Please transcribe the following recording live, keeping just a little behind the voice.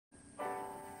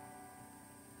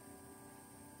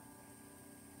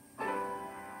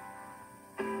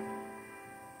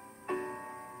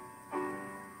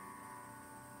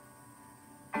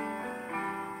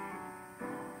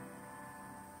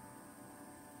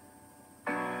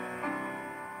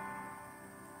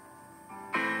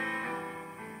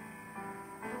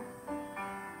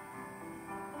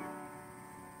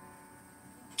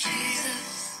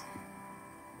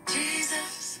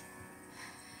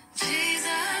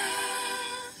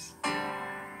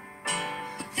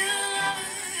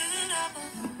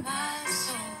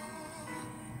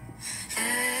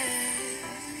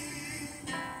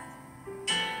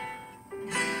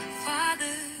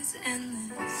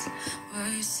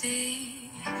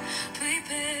mercy,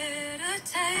 prepared a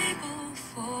table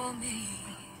for me.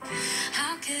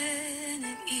 How can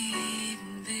it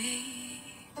even be?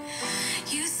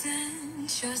 You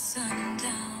sent your son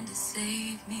down to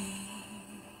save me.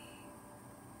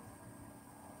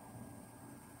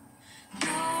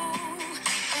 No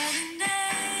other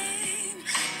name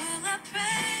will I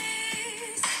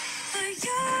praise but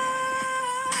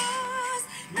yours.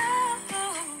 No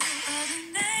other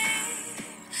name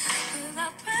will I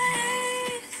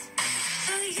praise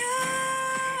but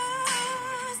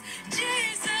yours.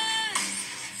 Jesus,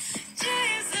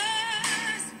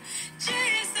 Jesus,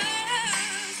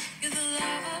 Jesus, you're the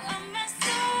lover of my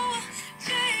soul.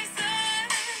 Jesus,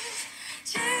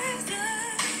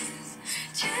 Jesus,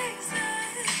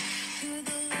 Jesus, you're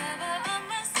the lover of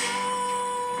my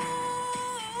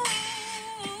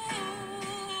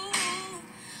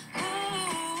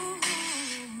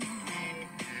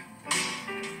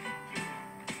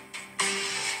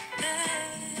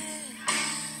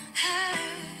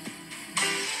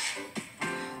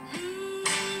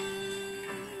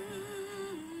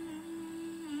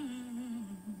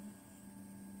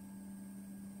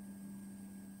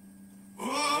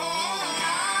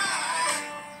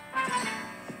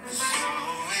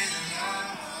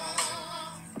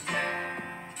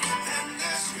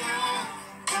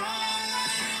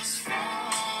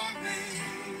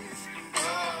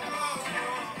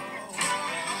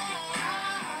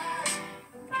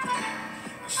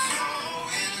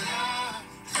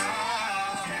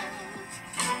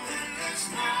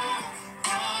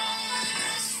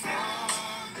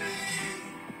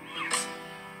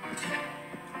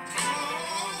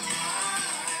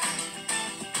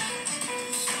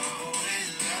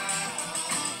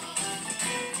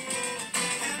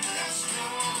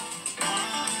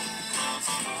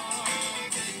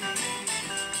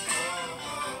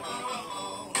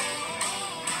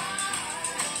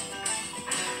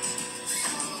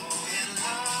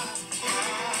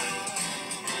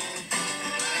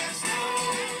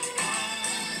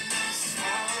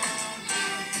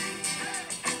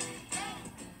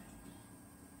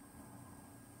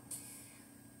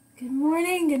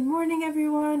Good morning,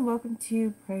 everyone. Welcome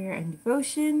to Prayer and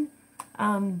Devotion.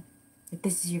 If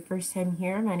this is your first time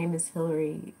here, my name is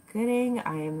Hillary Gooding.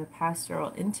 I am a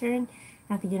pastoral intern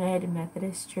at the United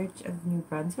Methodist Church of New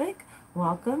Brunswick.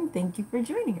 Welcome. Thank you for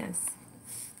joining us.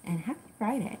 And happy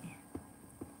Friday.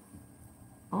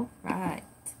 All right.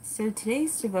 So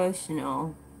today's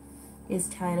devotional is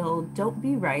titled, Don't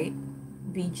Be Right,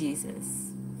 Be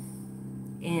Jesus.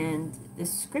 And the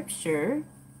scripture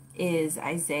is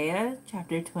Isaiah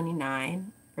chapter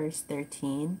 29, verse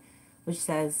 13, which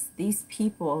says, These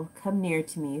people come near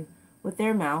to me with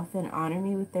their mouth and honor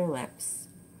me with their lips,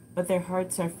 but their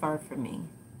hearts are far from me.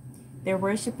 Their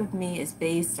worship of me is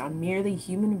based on merely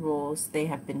human rules they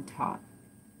have been taught.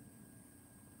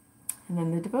 And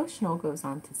then the devotional goes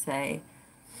on to say,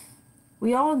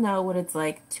 we all know what it's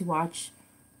like to watch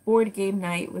board game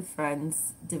night with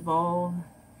friends devolve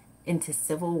into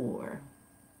civil war.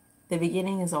 The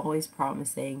beginning is always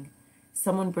promising.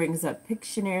 Someone brings up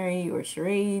Pictionary or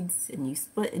charades, and you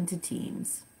split into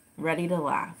teams, ready to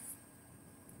laugh.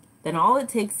 Then all it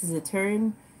takes is a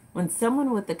turn when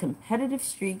someone with a competitive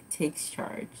streak takes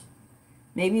charge.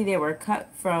 Maybe they were cut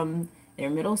from their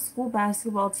middle school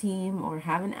basketball team or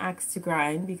have an axe to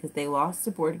grind because they lost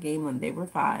a board game when they were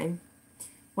 5.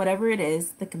 Whatever it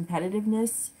is, the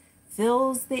competitiveness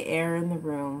fills the air in the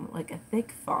room like a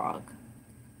thick fog.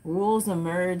 Rules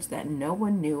emerge that no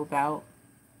one knew about.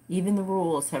 Even the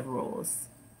rules have rules.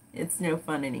 It's no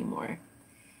fun anymore.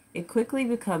 It quickly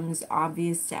becomes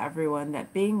obvious to everyone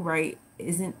that being right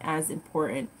isn't as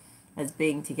important as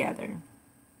being together.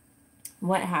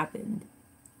 What happened?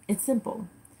 It's simple.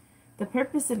 The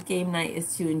purpose of game night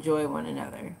is to enjoy one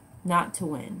another, not to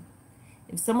win.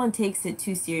 If someone takes it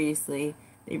too seriously,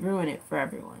 they ruin it for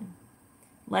everyone.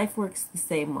 Life works the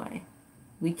same way.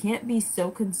 We can't be so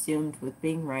consumed with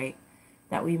being right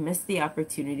that we miss the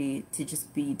opportunity to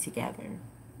just be together.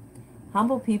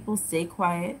 Humble people stay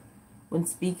quiet when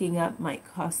speaking up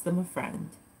might cost them a friend.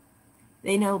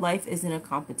 They know life isn't a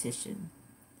competition.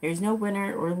 There's no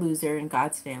winner or loser in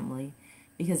God's family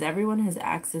because everyone has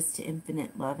access to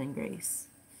infinite love and grace.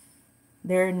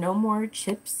 There are no more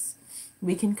chips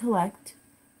we can collect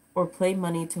or play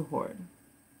money to hoard.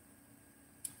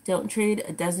 Don't trade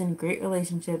a dozen great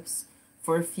relationships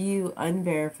for a few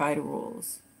unverified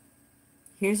rules.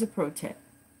 Here's a pro tip.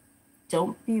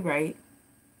 Don't be right,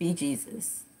 be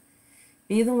Jesus.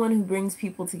 Be the one who brings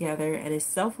people together and is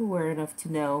self-aware enough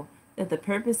to know that the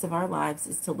purpose of our lives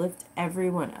is to lift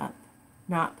everyone up,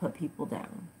 not put people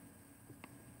down.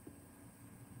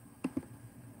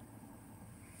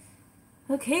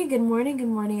 Okay, good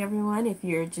morning, everyone. If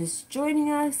you're just joining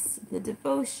us, the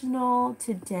devotional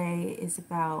today is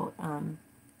about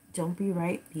don't be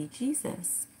right, be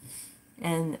Jesus.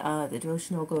 And the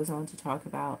devotional goes on to talk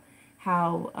about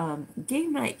how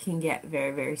game night can get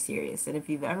very, very serious. And if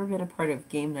you've ever been a part of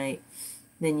game night,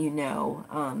 then you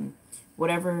know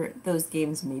whatever those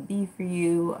games may be for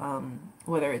you,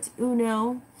 whether it's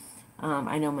Uno,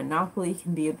 I know Monopoly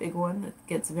can be a big one that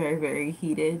gets very, very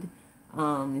heated.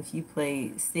 If you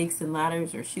play Snakes and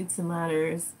Ladders or Shoots and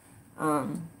Ladders,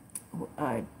 um,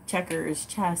 checkers,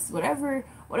 chess, whatever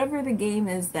the game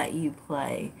is that you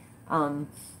play,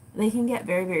 they can get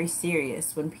very, very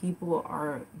serious when people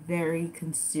are very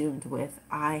consumed with,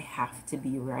 I have to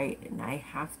be right and I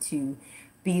have to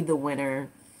be the winner.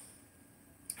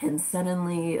 And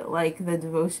suddenly, like the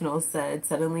devotional said,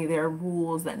 suddenly there are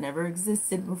rules that never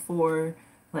existed before.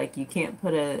 Like you can't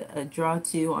put a draw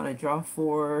two on a draw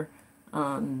four,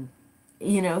 um,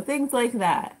 things like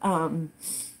that. And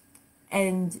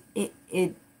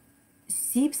it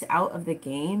seeps out of the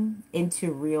game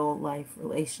into real life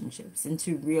relationships,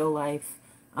 into real life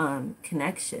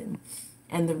connection.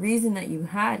 And the reason that you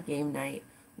had game night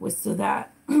was so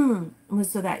that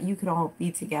was so that you could all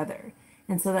be together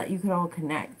and so that you could all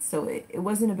connect. So it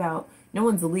wasn't about no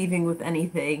one's leaving with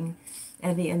anything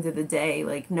at the end of the day.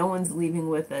 Like no one's leaving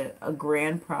with a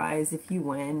grand prize if you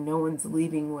win. No one's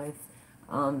leaving with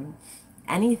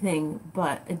anything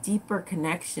but a deeper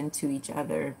connection to each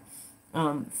other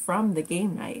from the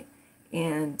game night.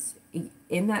 And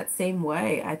in that same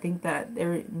way, I think that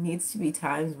there needs to be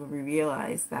times when we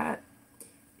realize that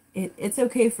it's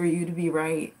okay for you to be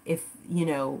right if,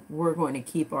 we're going to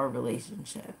keep our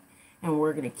relationship and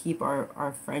we're going to keep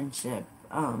our friendship.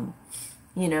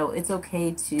 It's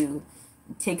okay to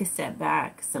take a step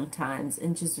back sometimes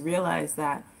and just realize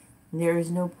that there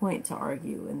is no point to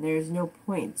argue and there's no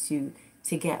point to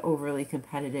get overly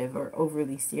competitive or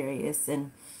overly serious.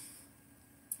 And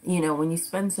when you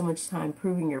spend so much time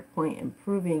proving your point and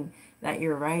proving that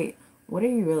you're right, what are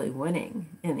you really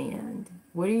winning in the end?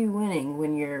 What are you winning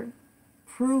when you're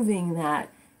proving that,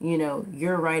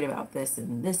 you're right about this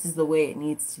and this is the way it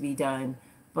needs to be done,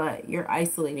 but you're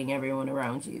isolating everyone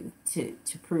around you to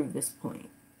prove this point?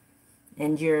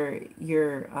 And you're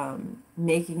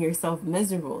making yourself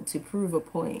miserable to prove a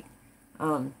point.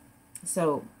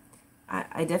 So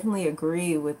I definitely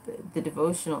agree with the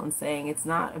devotional and saying it's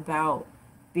not about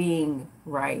being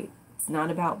right. It's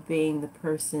not about being the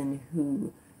person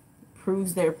who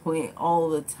proves their point all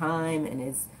the time and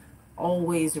is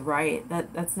always right.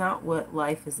 That's not what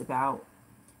life is about.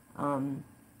 And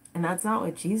that's not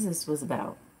what Jesus was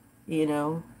about. He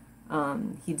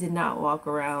did not walk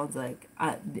around like,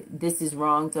 this is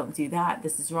wrong, don't do that.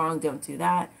 This is wrong, don't do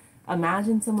that.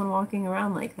 Imagine someone walking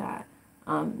around like that.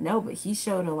 No, but he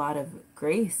showed a lot of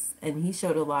grace and he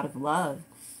showed a lot of love.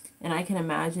 And I can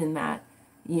imagine that,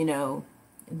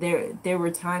 there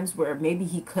were times where maybe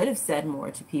he could have said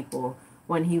more to people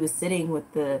when he was sitting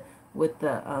with the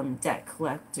debt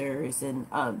collectors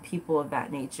and people of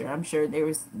that nature. I'm sure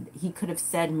he could have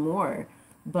said more,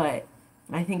 but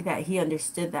I think that he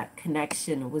understood that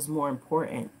connection was more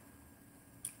important.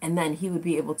 And then he would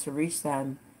be able to reach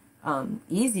them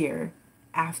easier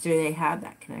after they had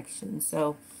that connection.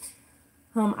 So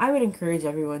I would encourage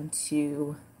everyone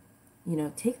to,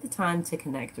 take the time to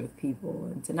connect with people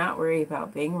and to not worry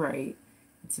about being right,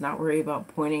 and to not worry about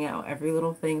pointing out every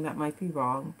little thing that might be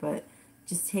wrong, but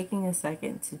just taking a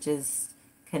second to just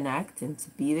connect and to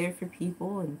be there for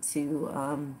people and to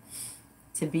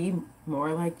be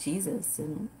more like Jesus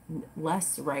and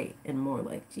less right and more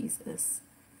like Jesus.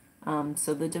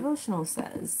 So the devotional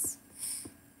says,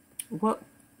 what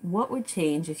would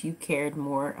change if you cared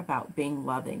more about being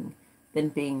loving than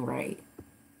being right?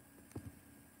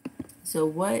 So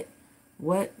what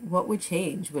would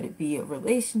change? Would it be a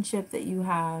relationship that you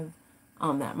have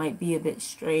that might be a bit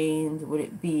strained? Would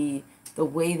it be the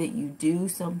way that you do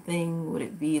something? Would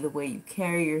it be the way you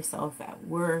carry yourself at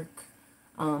work?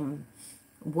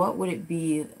 What would it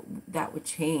be that would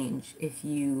change if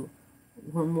you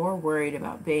were more worried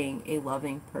about being a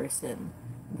loving person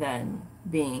than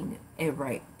being a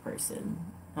right person,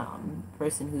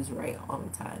 person who's right all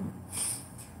the time?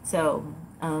 So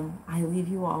I leave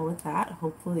you all with that.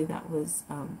 Hopefully that was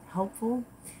helpful.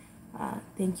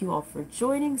 Thank you all for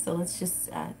joining. So let's just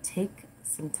take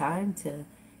some time to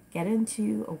get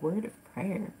into a word of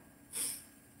prayer.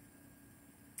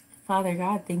 Father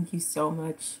God, thank you so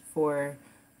much for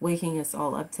waking us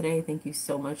all up today. Thank you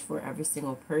so much for every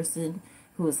single person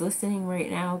who is listening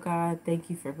right now, God. Thank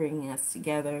you for bringing us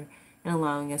together and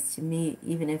allowing us to meet,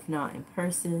 even if not in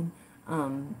person,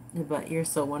 But you're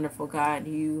so wonderful, God.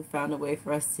 You found a way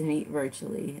for us to meet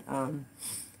virtually.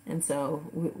 And so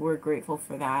we're grateful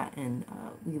for that. And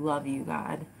we love you,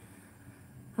 God.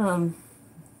 Um,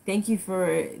 Thank you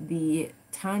for the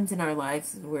times in our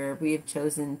lives where we have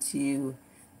chosen to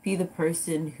be the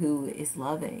person who is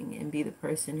loving and be the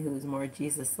person who is more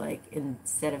Jesus-like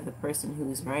instead of the person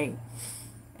who is right.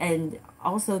 And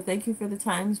also thank you for the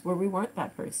times where we weren't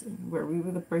that person, where we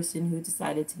were the person who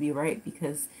decided to be right,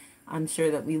 because I'm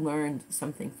sure that we learned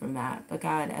something from that. But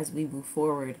God, as we move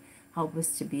forward, help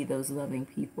us to be those loving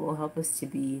people. Help us to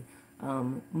be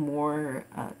more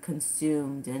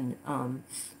consumed and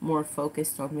more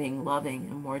focused on being loving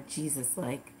and more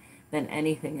Jesus-like than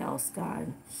anything else,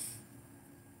 God.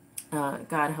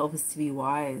 God, help us to be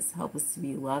wise. Help us to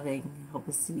be loving. Help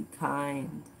us to be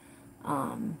kind.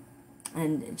 Um,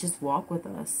 and just walk with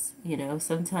us. You know,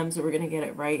 sometimes we're going to get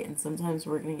it right and sometimes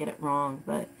we're going to get it wrong,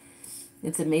 but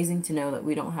it's amazing to know that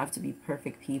we don't have to be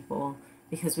perfect people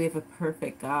because we have a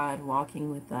perfect God walking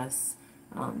with us,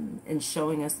 and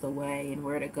showing us the way and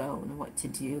where to go and what to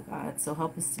do, God. So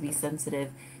help us to be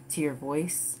sensitive to your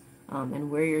voice, and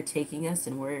where you're taking us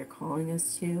and where you're calling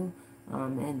us to,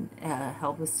 and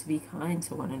help us to be kind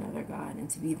to one another, God, and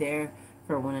to be there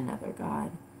for one another,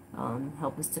 God.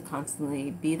 Help us to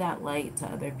constantly be that light to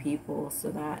other people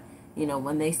so that, you know,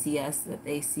 when they see us, that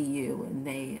they see you and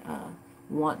they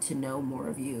want to know more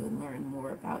of you and learn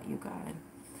more about you, God.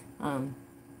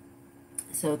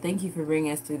 So thank you for bringing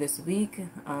us through this week.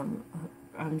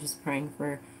 I'm just praying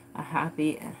for a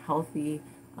happy and healthy,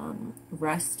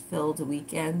 rest-filled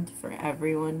weekend for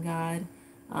everyone, God.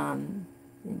 And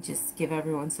just give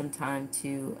everyone some time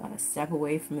to step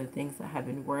away from the things that have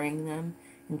been worrying them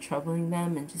and troubling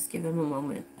them, and just give them a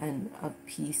moment of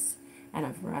peace and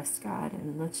of rest, God.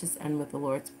 And let's just end with the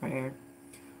Lord's Prayer.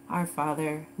 Our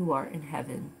Father, who art in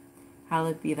heaven,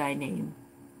 hallowed be thy name.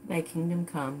 Thy kingdom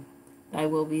come, thy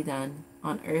will be done,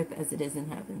 on earth as it is in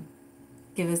heaven.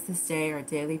 Give us this day our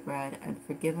daily bread, and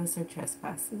forgive us our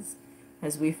trespasses,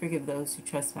 as we forgive those who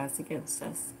trespass against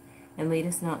us. And lead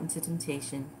us not into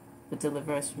temptation, but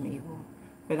deliver us from evil.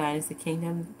 For thine is the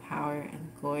kingdom, the power,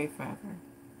 and the glory forever.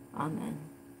 Amen.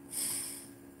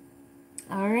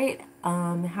 All right.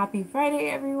 Happy Friday,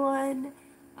 everyone.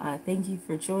 Thank you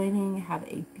for joining. Have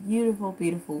a beautiful,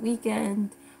 beautiful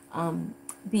weekend.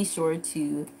 Be sure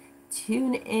to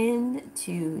tune in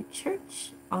to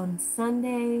church on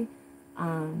Sunday.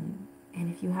 And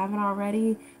if you haven't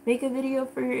already, make a video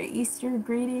for your Easter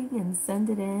greeting and send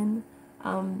it in.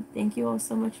 Thank you all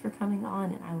so much for coming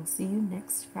on, and I will see you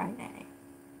next Friday.